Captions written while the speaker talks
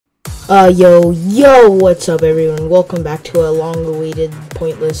Yo, what's up everyone? Welcome back to a long-awaited,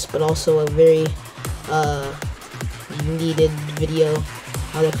 pointless, but also a very, needed video.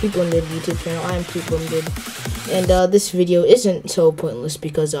 The Creep Limited YouTube channel. I'm Creep Limited, and, this video isn't so pointless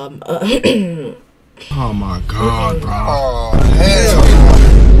because, oh my god, bro. Oh, hell.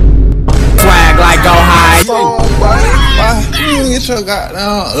 Swag like go high. Get your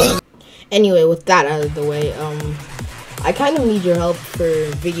goddamn. Anyway, with that out of the way, I kind of need your help for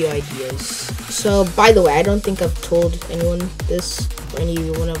video ideas. So, by the way, I don't think I've told anyone this, or any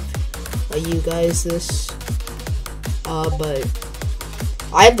one of you guys this, but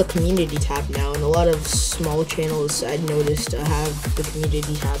I have the community tab now, and a lot of small channels I noticed have the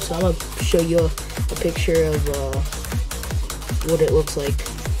community tab. So I'm gonna show you a picture of what it looks like.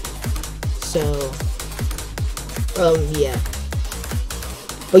 So, yeah.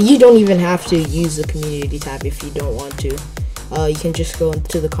 But you don't even have to use the community tab if you don't want to. You can just go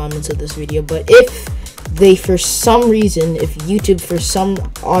into the comments of this video. But if they, for some reason, if YouTube, for some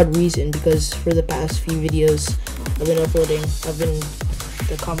odd reason, because for the past few videos I've been uploading,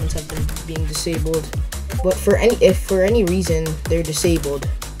 the comments have been being disabled. But if for any reason they're disabled,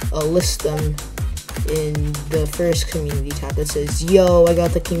 I'll list them in the first community tab that says, yo, I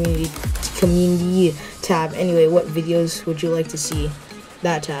got the community tab. Anyway, what videos would you like to see?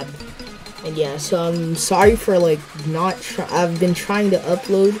 That tab. And yeah, so I'm sorry for like I've been trying to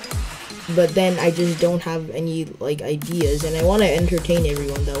upload, but then I just don't have any like ideas, and I want to entertain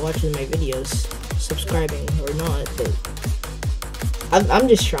everyone that watches my videos, subscribing or not, but I'm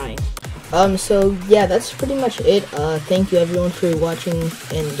just trying. So yeah, that's pretty much it. Thank you everyone for watching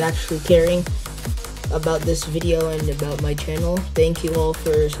and actually caring about this video and about my channel. Thank you all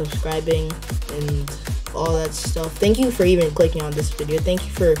for subscribing and all that stuff. Thank you for even clicking on this video. Thank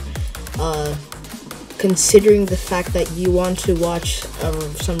you for considering the fact that you want to watch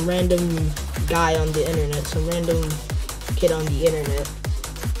some random guy on the internet, some random kid on the internet.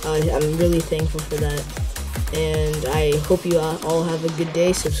 I'm really thankful for that, and I hope you all have a good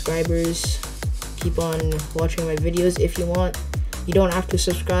day. Subscribers, keep on watching my videos if you want. You don't have to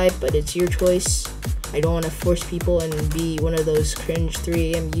subscribe, but it's your choice. I don't want to force people and be one of those cringe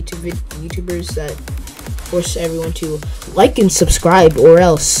 3 AM YouTubers that force everyone to like and subscribe, or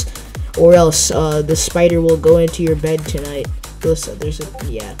else the spider will go into your bed tonight.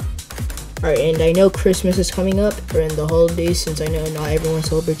 Yeah. Alright, and I know Christmas is coming up, or in the holidays, since I know not everyone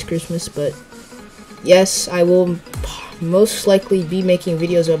celebrates Christmas, but yes, I will most likely be making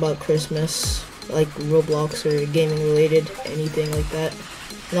videos about Christmas, like Roblox or gaming related, anything like that,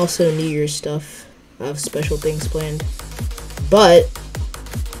 and also New Year's stuff. I have special things planned, but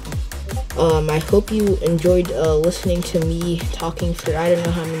I hope you enjoyed listening to me talking for I don't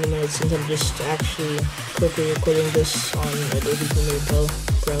know how many minutes, since I'm just actually quickly recording this on Adobe Premiere Pro.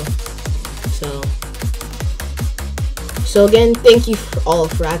 So again, thank you all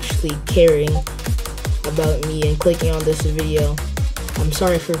for actually caring about me and clicking on this video. I'm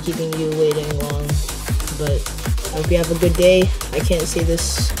sorry for keeping you waiting long, but I hope you have a good day. I can't say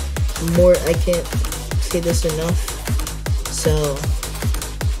this enough. So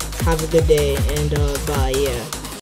have a good day, and bye. Yeah.